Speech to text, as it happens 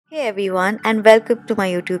Hey everyone and welcome to my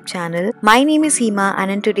YouTube channel. My name is Hima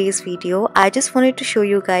and in today's video I just wanted to show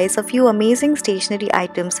you guys a few amazing stationery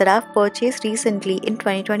items that I've purchased recently in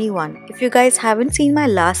 2021. If you guys haven't seen my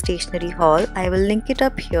last stationery haul, I will link it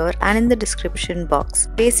up here and in the description box.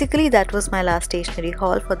 Basically that was my last stationery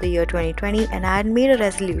haul for the year 2020 and I had made a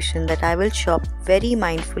resolution that I will shop very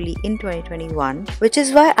mindfully in 2021, which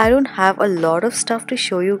is why I don't have a lot of stuff to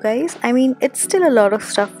show you guys. I mean, it's still a lot of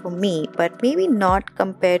stuff for me, but maybe not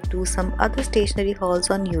compared to some other stationery hauls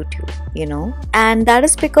on YouTube, And that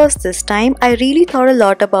is because this time I really thought a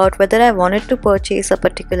lot about whether I wanted to purchase a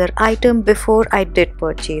particular item before I did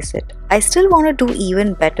purchase it. I still want to do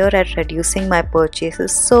even better at reducing my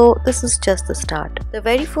purchases, so this is just the start. The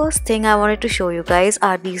very first thing I wanted to show you guys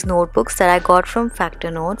are these notebooks that I got from Factor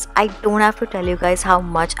Notes. I don't have to tell you guys how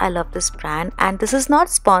much I love this brand, and this is not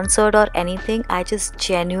sponsored or anything. I just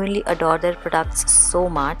genuinely adore their products so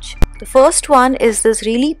much. The first one is this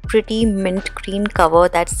really pretty mint green cover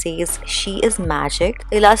that says "She is Magic."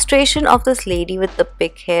 The illustration of this lady with the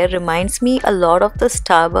big hair reminds me a lot of the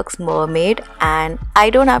Starbucks mermaid, and I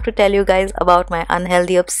don't have to tell you guys about my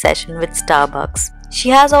unhealthy obsession with Starbucks. She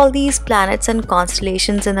has all these planets and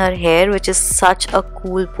constellations in her hair, which is such a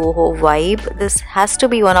cool boho vibe. This has to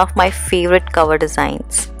be one of my favorite cover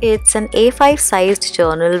designs. It's an A5 sized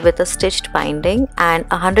journal with a stitched binding and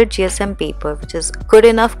 100 GSM paper, which is good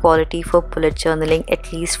enough quality for bullet journaling,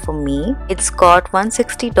 at least for me. It's got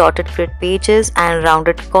 160 dotted grid pages and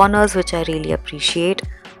rounded corners, which I really appreciate.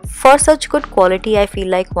 For such good quality, I feel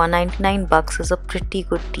like $199 is a pretty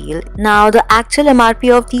good deal. Now, the actual MRP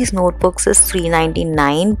of these notebooks is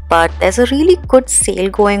 $399, but there's a really good sale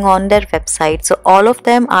going on their website, so all of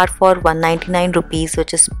them are for 199 rupees,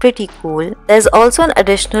 which is pretty cool. There's also an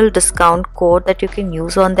additional discount code that you can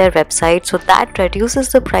use on their website, so that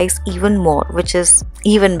reduces the price even more, which is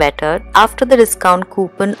even better. After the discount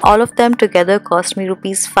coupon, all of them together cost me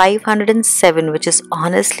rupees 507, which is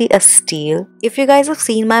honestly a steal. If you guys have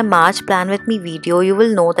seen my March plan with me video, you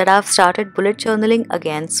will know that I've started bullet journaling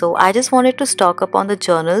again, so I just wanted to stock up on the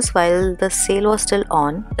journals while the sale was still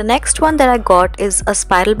on. The next one that I got is a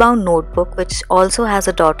spiral bound notebook which also has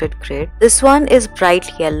a dotted grid. This one is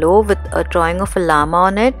bright yellow with a drawing of a llama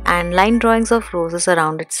on it and line drawings of roses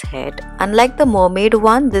around its head. Unlike the mermaid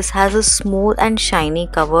one, this has a smooth and shiny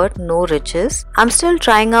cover, no ridges. I'm still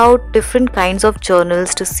trying out different kinds of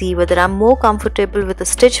journals to see whether I'm more comfortable with a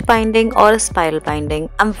stitch binding or a spiral binding.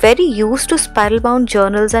 I'm very used to spiral bound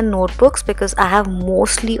journals and notebooks because I have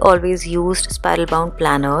mostly always used spiral bound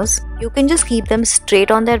planners. You can just keep them straight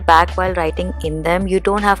on their back while writing in them. You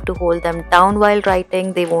don't have to hold them down while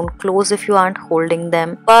writing. They won't close if you aren't holding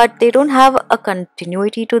them, but they don't have a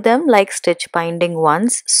continuity to them like stitch binding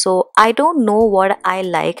ones. So I don't know what I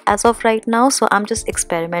like as of right now, so I'm just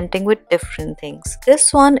experimenting with different things.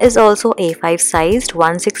 This one is also A5 sized,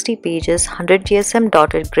 160 pages, 100 GSM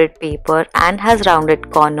dotted grid paper and has rounded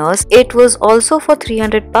corners. It was also for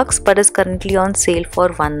 $300 but is currently on sale for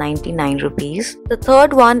 199 rupees. The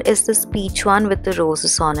third one is this peach one with the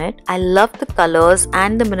roses on it. I love the colors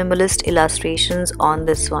and the minimalist illustrations on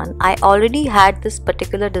this one. I already had this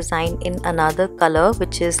particular design in another color,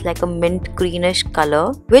 which is like a mint greenish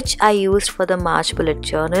color, which I used for the March bullet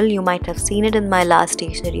journal. You might have seen it in my last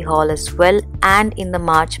stationery haul as well and in the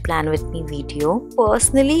March plan with me video.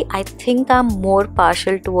 Personally, I think I'm more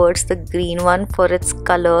partial towards the green one for its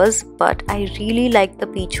colors, but I really like the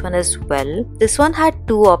peach one as well. This one had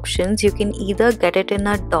two options. You can either get it in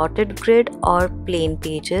a dotted grid or plain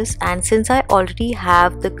pages, and since I already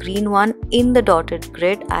have the green one in the dotted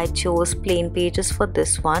grid, I chose plain pages for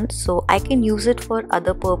this one, so I can use it for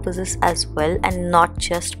other purposes as well and not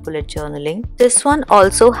just bullet journaling. This one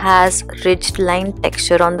also has ridged line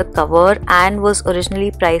texture on the cover and was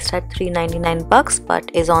originally priced at $399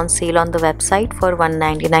 but is on sale on the website for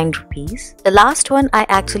 199 rupees. The last one I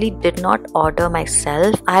actually did not order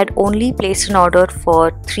myself. I had only placed an order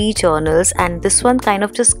for 3 journals and this one kind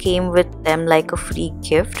of just came with them like a free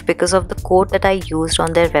gift because of the code that I used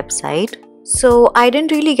on their website. So I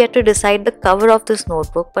didn't really get to decide the cover of this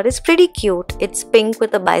notebook, but it's pretty cute. It's pink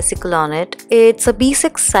with a bicycle on it. It's a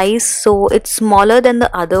B6 size, so it's smaller than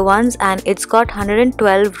the other ones and it's got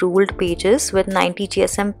 112 ruled pages with 90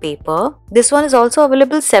 GSM paper. This one is also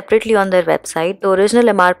available separately on their website. The original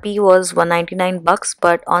MRP was $199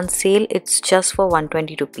 but on sale it's just for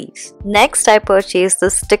 120 rupees. Next, I purchased the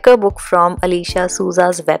sticker book from Alicia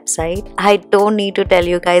Souza's website. I don't need to tell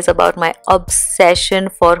you guys about my obsession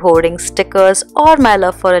for hoarding stickers stickers or my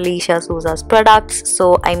love for Alicia Souza's products,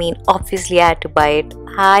 so I mean obviously I had to buy it.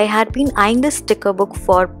 I had been eyeing this sticker book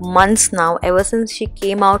for months now, ever since she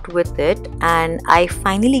came out with it, and I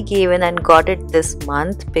finally gave in and got it this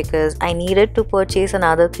month because I needed to purchase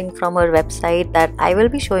another thing from her website that I will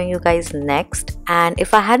be showing you guys next. And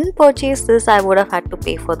if I hadn't purchased this, I would have had to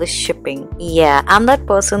pay for the shipping. Yeah, I'm that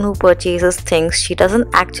person who purchases things she doesn't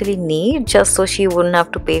actually need just so she wouldn't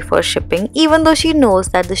have to pay for shipping, even though she knows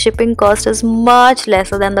that the shipping cost is much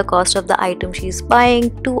lesser than the cost of the item she's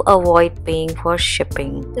buying, to avoid paying for shipping.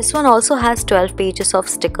 This one also has 12 pages of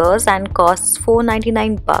stickers and costs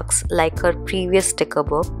 $4.99 like her previous sticker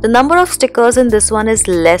book. The number of stickers in this one is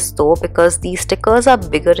less though, because these stickers are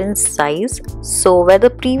bigger in size. So where the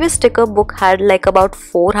previous sticker book had like about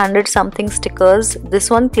 400 something stickers, this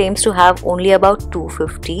one claims to have only about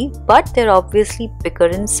 250, but they're obviously bigger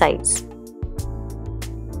in size.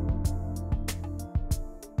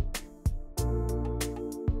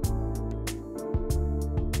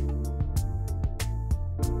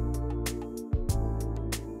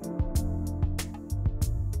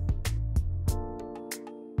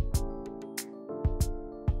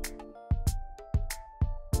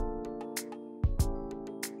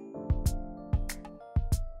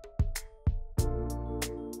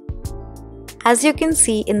 As you can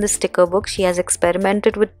see in the sticker book, she has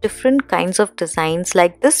experimented with different kinds of designs.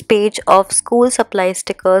 Like this page of school supply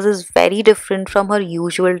stickers is very different from her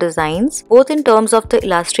usual designs, both in terms of the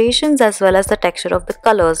illustrations as well as the texture of the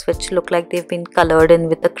colors, which look like they've been colored in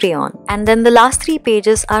with a crayon. And then the last 3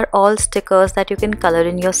 pages are all stickers that you can color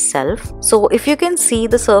in yourself. So if you can see,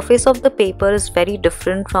 the surface of the paper is very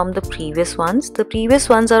different from the previous ones. The previous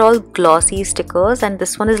ones are all glossy stickers and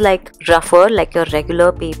this one is like rougher, like your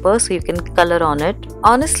regular paper, so you can color on it.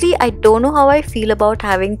 Honestly, I don't know how I feel about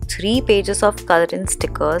having 3 pages of colored-in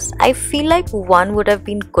stickers. I feel like 1 would have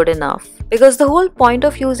been good enough, because the whole point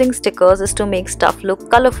of using stickers is to make stuff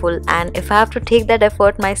look colorful, and if I have to take that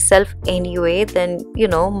effort myself anyway, then you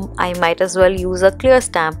know, I might as well use a clear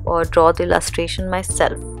stamp or draw the illustration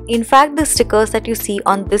myself. In fact, the stickers that you see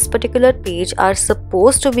on this particular page are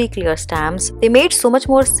supposed to be clear stamps. They made so much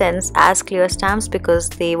more sense as clear stamps because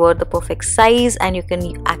they were the perfect size and you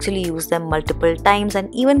can actually use them multiple times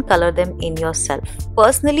and even color them in yourself.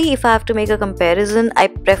 Personally, if I have to make a comparison, I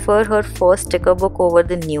prefer her first sticker book over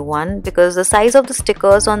the new one because the size of the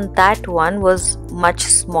stickers on that one was much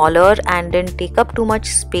smaller and didn't take up too much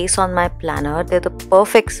space on my planner. They're the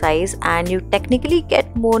perfect size and you technically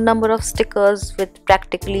get more number of stickers with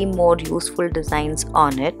practically more useful designs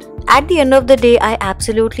on it. At the end of the day, I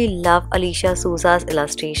absolutely love Alicia Souza's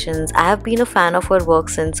illustrations. I have been a fan of her work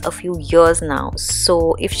since a few years now.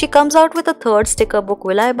 So if she comes out with a third sticker book,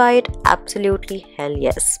 will I buy it? Absolutely hell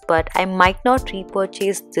yes. But I might not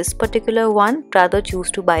repurchase this particular one, rather choose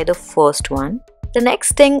to buy the first one. The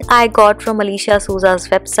next thing I got from Alicia Souza's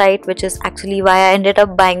website, which is actually why I ended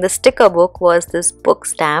up buying the sticker book, was this book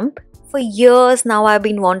stamp. For years now, I've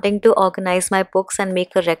been wanting to organize my books and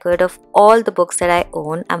make a record of all the books that I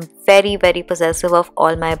own. I'm very possessive of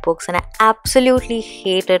all my books and I absolutely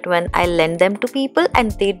hate it when I lend them to people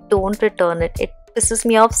and they don't return it. It pisses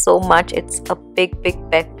me off so much. It's a big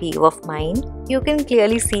pet peeve of mine. You can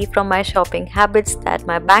clearly see from my shopping habits that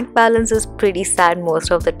my bank balance is pretty sad most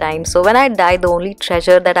of the time. So when I die, the only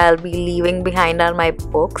treasure that I'll be leaving behind are my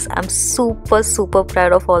books. I'm super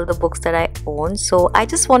proud of all the books that I own. So I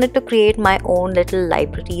just wanted to create my own little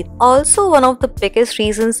library. Also, one of the biggest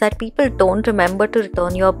reasons that people don't remember to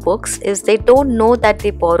return your books is they don't know that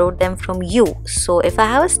they borrowed them from you. So if I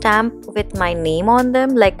have a stamp with my name on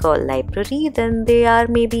them, like a library, then they are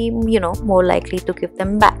maybe, you know, more likely to give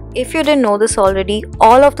them back. If you didn't know this already,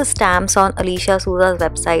 all of the stamps on Alicia Souza's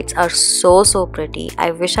websites are so pretty.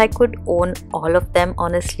 I wish I could own all of them,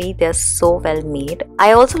 honestly. They're so well made.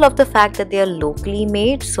 I also love the fact that they are locally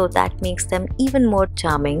made, so that makes them even more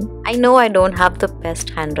charming. I know I don't have the best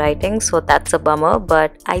handwriting, so that's a bummer,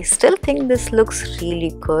 but I still think this looks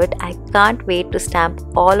really good. I can't wait to stamp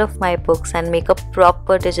all of my books and make a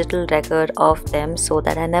proper digital record of them so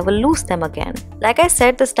that I never lose them again. Like I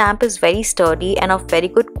said, the stamp is very sturdy and of very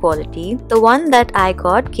good quality. The one that I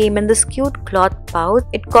got came in this cute cloth pouch.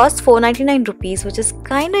 It costs 499 rupees, which is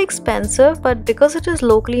kinda expensive, but because it is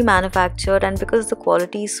locally manufactured and because the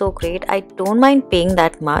quality is so great, I don't mind paying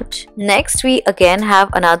that much. Next, we again have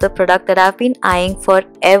another product that I've been eyeing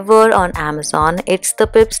forever on Amazon. It's the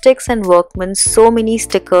Pipsticks and Workman So Many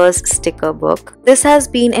Stickers sticker book. This has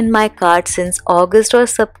been in my cart since August or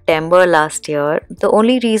September last year. The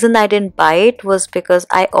only reason I didn't buy it was because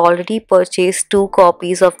I already purchased 2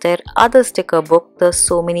 copies of their other sticker book, the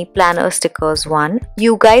So Many Planner Stickers one.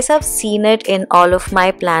 You guys have seen it in all of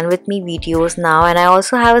my Plan With Me videos now, and I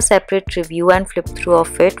also have a separate review and flip through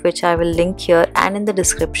of it, which I will link here and in the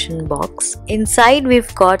description box. Inside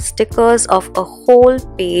we've got stickers of a whole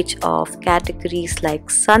page of categories like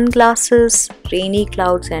sunglasses, rainy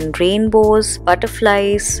clouds and rainbows,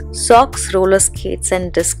 butterflies, socks, roller skates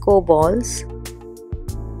and disco balls,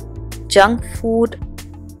 junk food,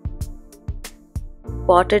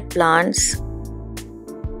 potted plants,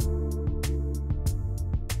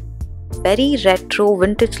 very retro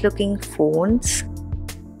vintage looking phones,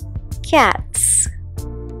 cats,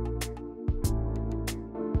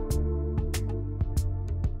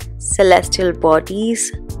 celestial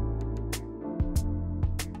bodies,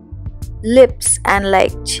 lips and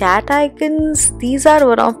like chat icons. These are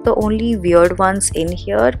one of the only weird ones in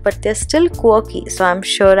here, but they're still quirky, so I'm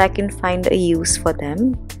sure I can find a use for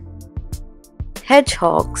them.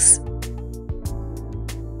 Hedgehogs,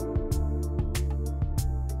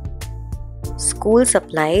 school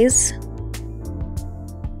supplies,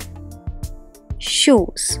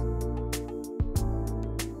 shoes,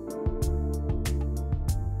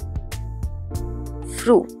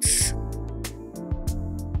 fruits.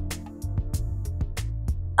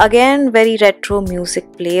 Again, very retro music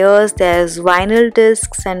players. There's vinyl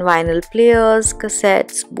discs and vinyl players,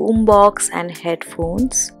 cassettes, boombox and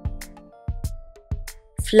headphones.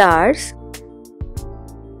 Flowers.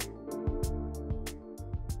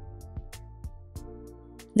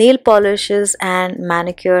 Nail polishes and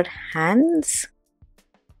manicured hands.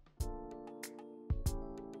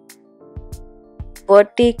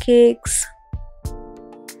 Birthday cakes.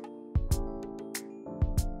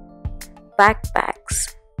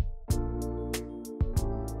 Backpacks.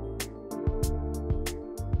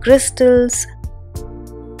 Crystals,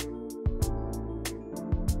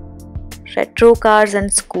 retro cars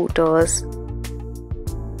and scooters,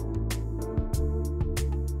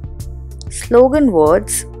 slogan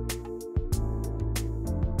words,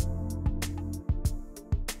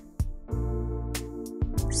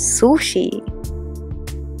 sushi,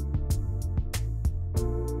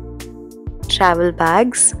 travel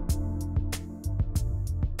bags,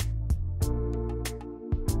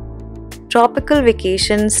 tropical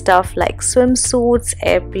vacation stuff like swimsuits,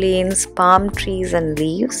 airplanes, palm trees and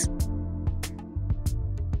leaves,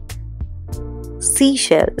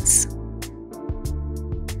 seashells,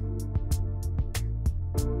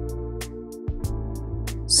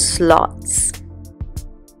 sloths,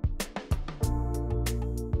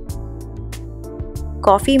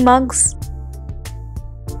 coffee mugs,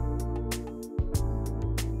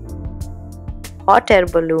 hot air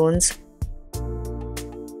balloons,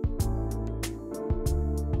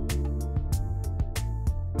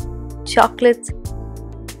 chocolates,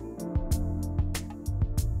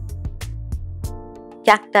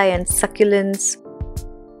 cacti and succulents,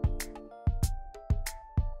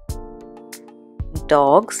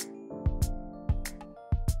 dogs,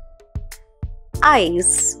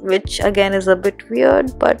 ice, which again is a bit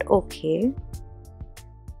weird but okay,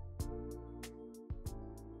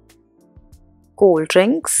 cold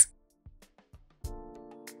drinks,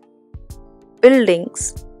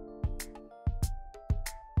 buildings,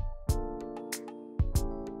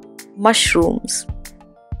 mushrooms,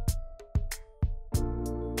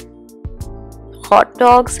 hot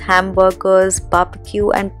dogs, hamburgers, barbecue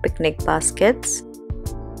and picnic baskets,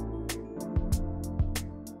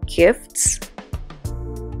 gifts,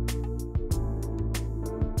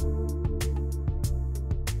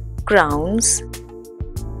 crowns,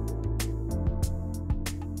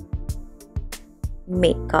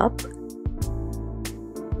 makeup,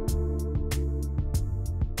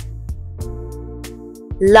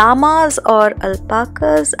 llamas or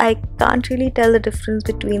alpacas. I can't really tell the difference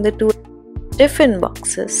between the two. Tiffin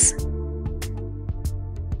boxes,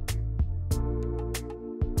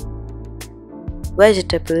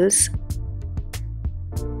 vegetables,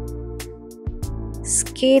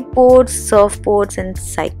 skateboards, surfboards and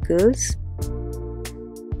cycles,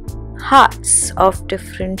 hearts of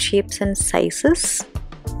different shapes and sizes,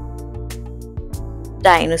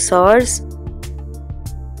 dinosaurs,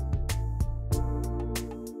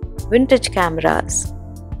 vintage cameras,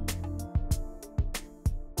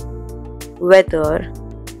 weather,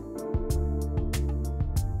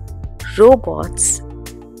 robots,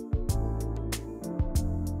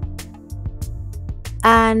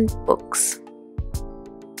 and books.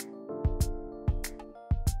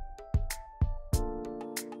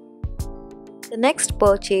 The next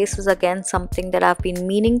purchase is again something that I've been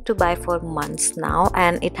meaning to buy for months now,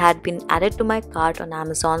 and it had been added to my cart on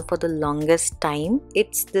Amazon for the longest time.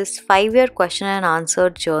 It's this 5-year question and answer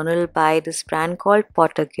journal by this brand called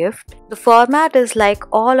Potter Gift. The format is like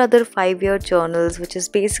all other 5-year journals, which is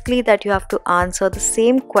basically that you have to answer the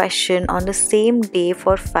same question on the same day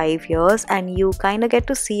for 5 years, and you kind of get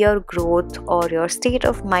to see your growth or your state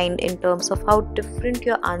of mind in terms of how different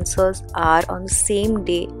your answers are on the same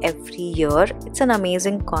day every year. It's an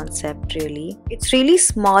amazing concept, really. It's really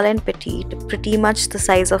small and petite, pretty much the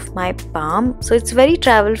size of my palm, so it's very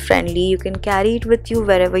travel friendly. You can carry it with you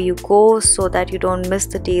wherever you go so that you don't miss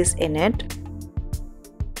the days in it.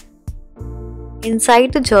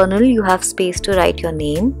 Inside the journal, you have space to write your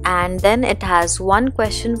name, and then it has one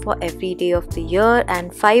question for every day of the year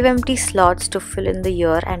and 5 empty slots to fill in the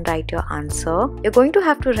year and write your answer. You're going to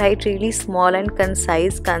have to write really small and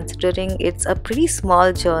concise considering it's a pretty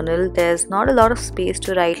small journal. There's not a lot of space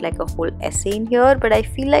to write like a whole essay in here, but I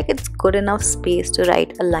feel like it's good enough space to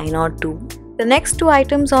write a line or two. The next 2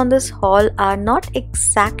 items on this haul are not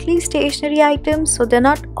exactly stationery items, so they're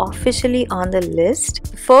not officially on the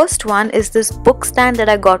list. The first one is this book stand that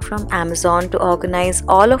I got from Amazon to organize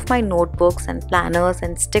all of my notebooks and planners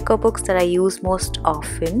and sticker books that I use most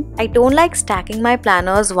often. I don't like stacking my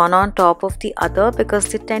planners one on top of the other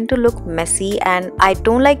because they tend to look messy, and I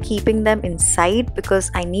don't like keeping them inside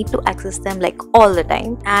because I need to access them like all the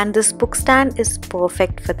time. And this book stand is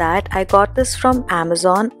perfect for that. I got this from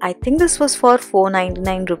Amazon. I think this was for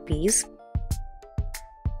 499 rupees.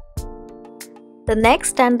 The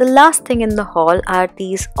next and the last thing in the haul are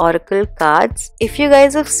these oracle cards. If you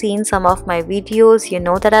guys have seen some of my videos, you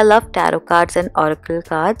know that I love tarot cards and oracle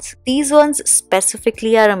cards. These ones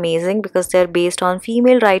specifically are amazing because they're based on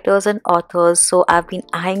female writers and authors, so I've been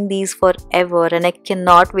eyeing these forever and I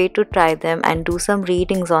cannot wait to try them and do some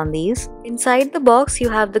readings on these. Inside the box, you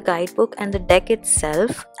have the guidebook and the deck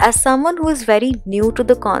itself. As someone who is very new to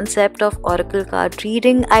the concept of oracle card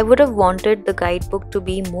reading, I would have wanted the guidebook to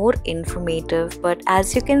be more informative, but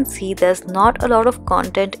as you can see, there's not a lot of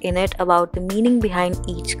content in it about the meaning behind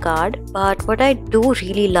each card. But what I do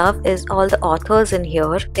really love is all the authors in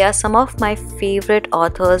here. They are some of my favorite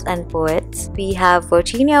authors and poets. We have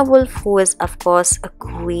Virginia Woolf, who is of course a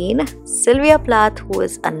queen, Sylvia Plath, who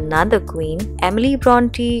is another queen, Emily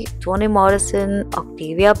Bronte, Toni Morrison,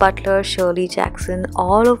 Octavia Butler, Shirley Jackson,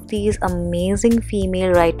 all of these amazing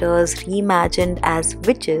female writers reimagined as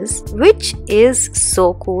witches, which is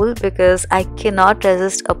so cool because I cannot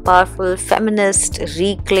resist a powerful feminist,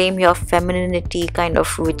 reclaim your femininity kind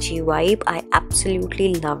of witchy vibe. I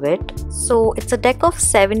absolutely love it. So it's a deck of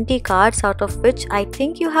 70 cards, out of which I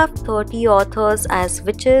think you have 30 authors as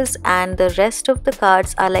witches and the rest of the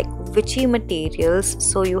cards are like witchy materials.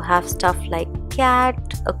 So you have stuff like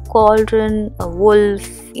cat, a cauldron, a wolf,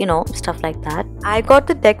 you know, stuff like that. I got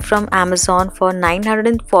the deck from Amazon for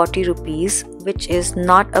 940 rupees, which is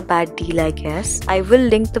not a bad deal, I guess. I will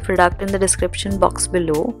link the product in the description box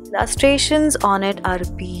below. Illustrations on it are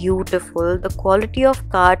beautiful. The quality of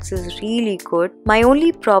cards is really good. My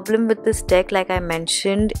only problem with this deck, like I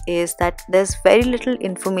mentioned, is that there's very little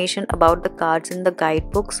information about the cards in the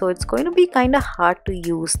guidebook, so it's going to be kind of hard to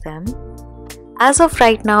use them. As of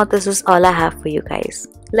right now, this is all I have for you guys.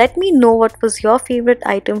 Let me know what was your favorite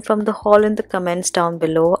item from the haul in the comments down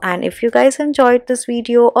below, and if you guys enjoyed this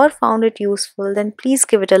video or found it useful, then please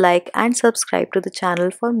give it a like and subscribe to the channel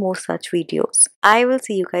for more such videos. I will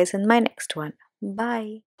see you guys in my next one.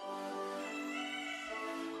 Bye.